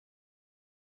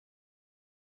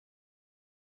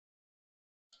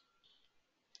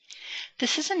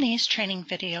This is a NHAIS training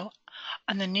video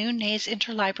on the new NHAIS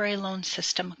Interlibrary Loan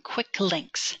System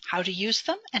Quicklinks, how to use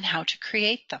them and how to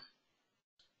create them.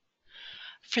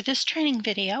 For this training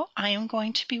video, I am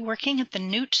going to be working at the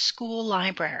Newt School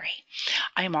Library.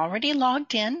 I am already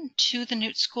logged in to the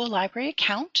Newt School Library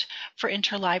account for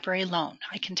Interlibrary Loan.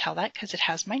 I can tell that because it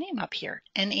has my name up here,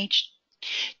 NHAISILL.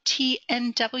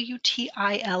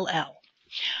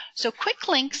 So quick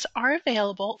links are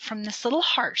available from this little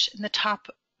heart in the top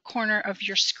corner of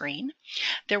your screen.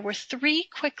 There were 3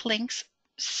 quick links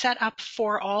set up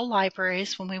for all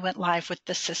libraries when we went live with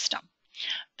the system.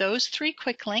 Those 3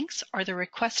 quick links are the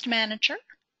request manager,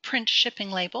 print shipping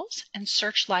labels, and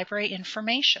search library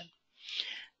information.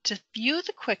 To view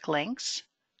the quick links,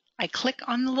 I click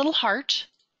on the little heart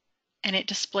and it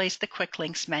displays the quick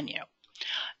links menu.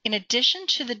 In addition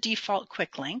to the default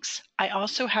quick links, I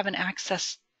also have an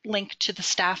access link to the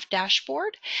staff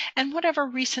dashboard and whatever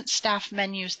recent staff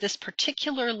menus this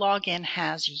particular login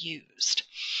has used.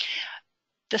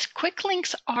 The quick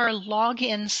links are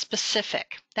login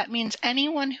specific. That means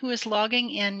anyone who is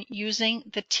logging in using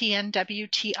the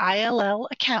TNWTILL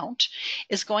account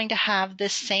is going to have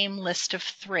this same list of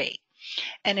 3.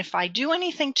 And if I do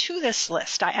anything to this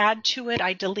list, I add to it,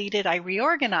 I delete it, I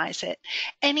reorganize it,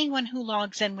 anyone who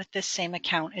logs in with this same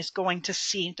account is going to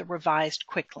see the revised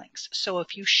quick links. So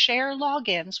if you share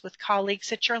logins with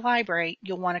colleagues at your library,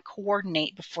 you'll want to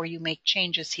coordinate before you make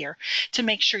changes here to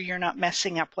make sure you're not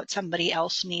messing up what somebody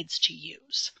else needs to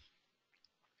use.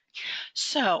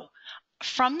 So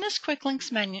from this quick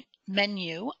links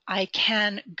menu, I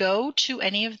can go to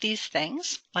any of these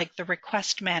things, like the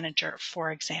request manager,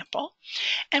 for example.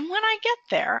 And when I get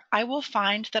there, I will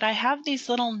find that I have these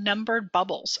little numbered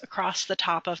bubbles across the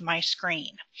top of my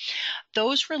screen.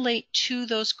 Those relate to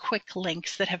those quick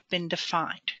links that have been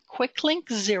defined. Quick link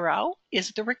 0 is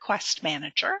the request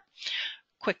manager.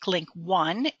 Quick link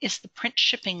 1 is the print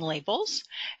shipping labels.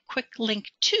 Quick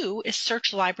link 2 is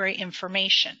search library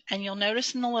information. And you'll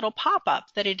notice in the little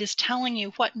pop-up that it is telling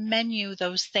you what menu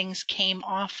those things came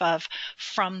off of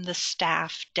from the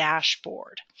staff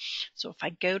dashboard. So if I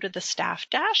go to the staff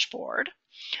dashboard,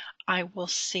 I will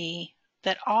see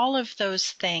that all of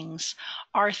those things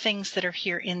are things that are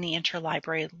here in the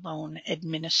Interlibrary Loan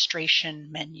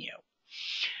Administration menu.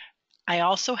 I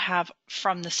also have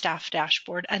from the staff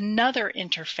dashboard another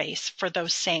interface for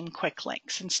those same quick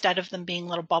links. Instead of them being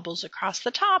little bubbles across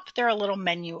the top, they're a little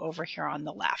menu over here on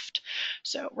the left.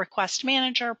 So request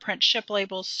manager, print ship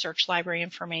labels, search library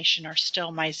information are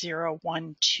still my 0,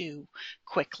 1, 2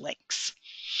 quick links.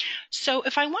 So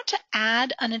if I want to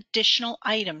add an additional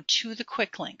item to the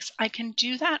quick links, I can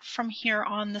do that from here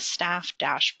on the staff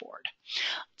dashboard.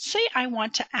 Say I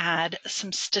want to add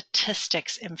some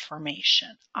statistics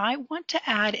information. I want to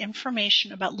add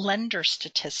information about lender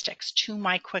statistics to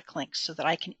my quick links so that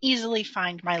I can easily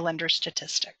find my lender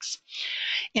statistics.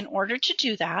 In order to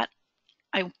do that,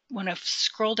 I want to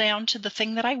scroll down to the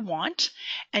thing that I want,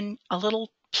 and a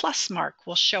little plus mark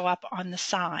will show up on the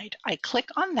side. I click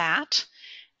on that,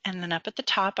 and then up at the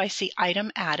top, I see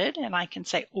item added, and I can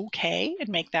say OK and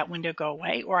make that window go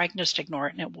away, or I can just ignore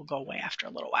it and it will go away after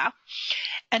a little while.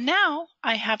 And now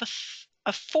I have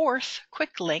a 4th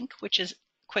quick link, which is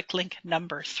quick link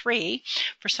number 3.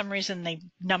 For some reason, they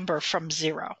number from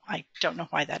 0. I don't know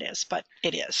why that is, but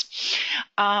it is.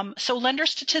 So lender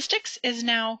statistics is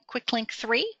now quick link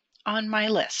 3 on my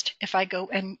list. If I go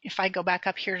back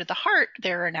up here to the heart,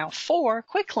 there are now 4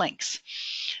 quick links,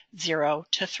 0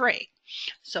 to 3.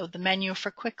 So the menu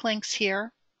for quick links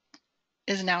here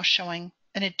is now showing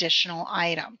an additional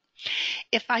item.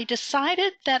 If I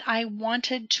decided that I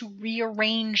wanted to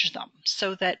rearrange them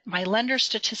so that my lender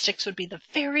statistics would be the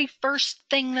very first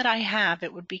thing that I have,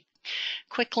 it would be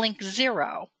quick link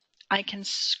 0. I can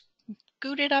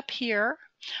scoot it up here.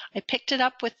 I picked it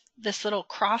up with this little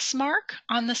cross mark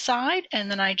on the side,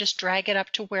 and then I just drag it up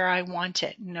to where I want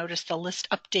it. Notice the list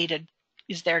updated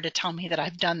is there to tell me that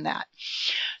I've done that.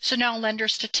 So now lender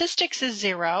statistics is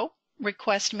 0,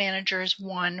 request manager is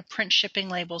 1, print shipping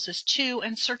labels is 2,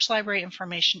 and search library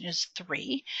information is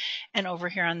 3. And over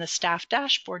here on the staff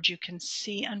dashboard, you can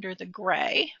see under the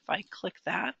gray, if I click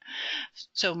that.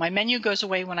 So my menu goes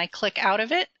away when I click out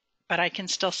of it, but I can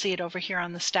still see it over here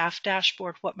on the staff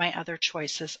dashboard what my other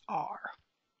choices are.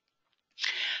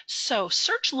 So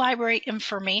search library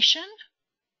information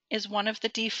is one of the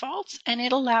defaults, and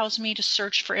it allows me to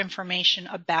search for information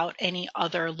about any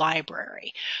other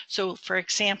library. So for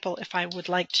example, if I would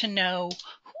like to know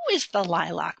who is the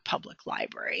Lilac Public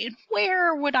Library and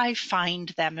where would I find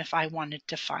them if I wanted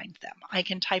to find them, I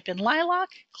can type in Lilac,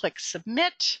 click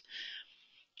submit,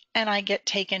 and I get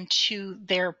taken to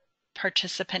their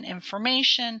participant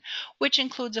information, which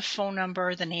includes a phone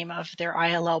number, the name of their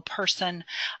ILL person,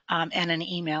 and an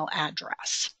email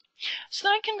address. So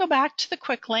then I can go back to the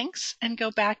Quicklinks and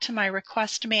go back to my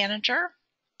request manager,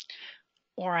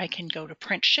 or I can go to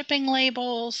print shipping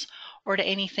labels, or to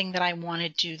anything that I want to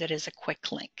do that is a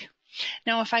quick link.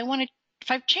 Now, if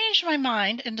I've changed my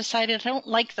mind and decided I don't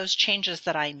like those changes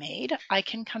that I made, I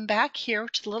can come back here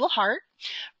to the little heart,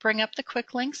 bring up the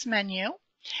Quicklinks menu,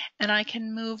 and I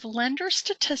can move lender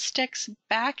statistics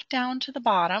back down to the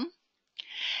bottom.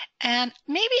 And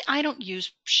maybe I don't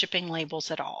use shipping labels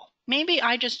at all. Maybe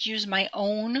I just use my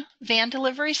own van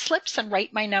delivery slips and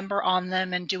write my number on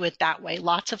them and do it that way.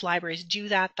 Lots of libraries do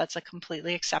that. That's a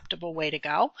completely acceptable way to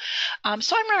go.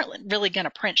 So I'm not really going to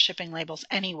print shipping labels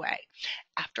anyway.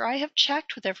 After I have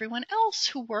checked with everyone else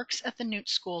who works at the Newt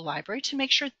School Library to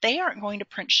make sure they aren't going to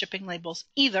print shipping labels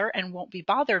either and won't be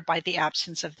bothered by the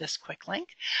absence of this quick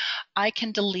link, I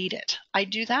can delete it. I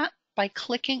do that by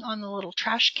clicking on the little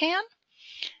trash can,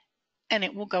 and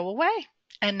it will go away.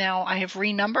 And now I have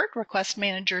renumbered request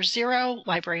manager 0,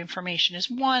 library information is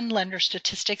 1, lender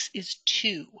statistics is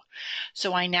 2.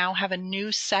 So I now have a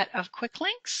new set of quick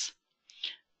links,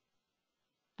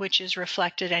 which is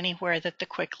reflected anywhere that the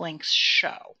quick links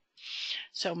show.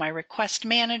 So my request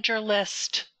manager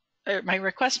list, my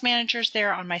request manager's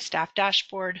there on my staff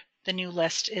dashboard. The new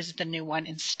list is the new one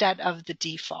instead of the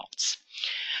defaults.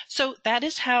 So that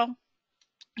is how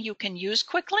you can use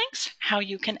quick links, how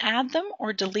you can add them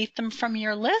or delete them from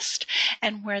your list,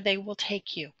 and where they will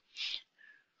take you.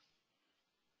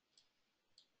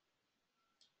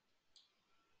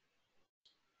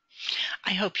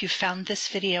 I hope you found this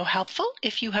video helpful.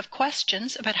 If you have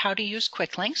questions about how to use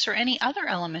quick links or any other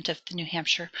element of the New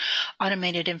Hampshire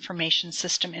Automated Information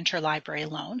System Interlibrary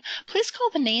Loan, please call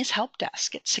the NHAIS Help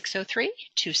Desk at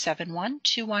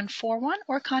 603-271-2141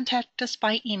 or contact us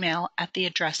by email at the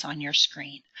address on your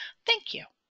screen. Thank you.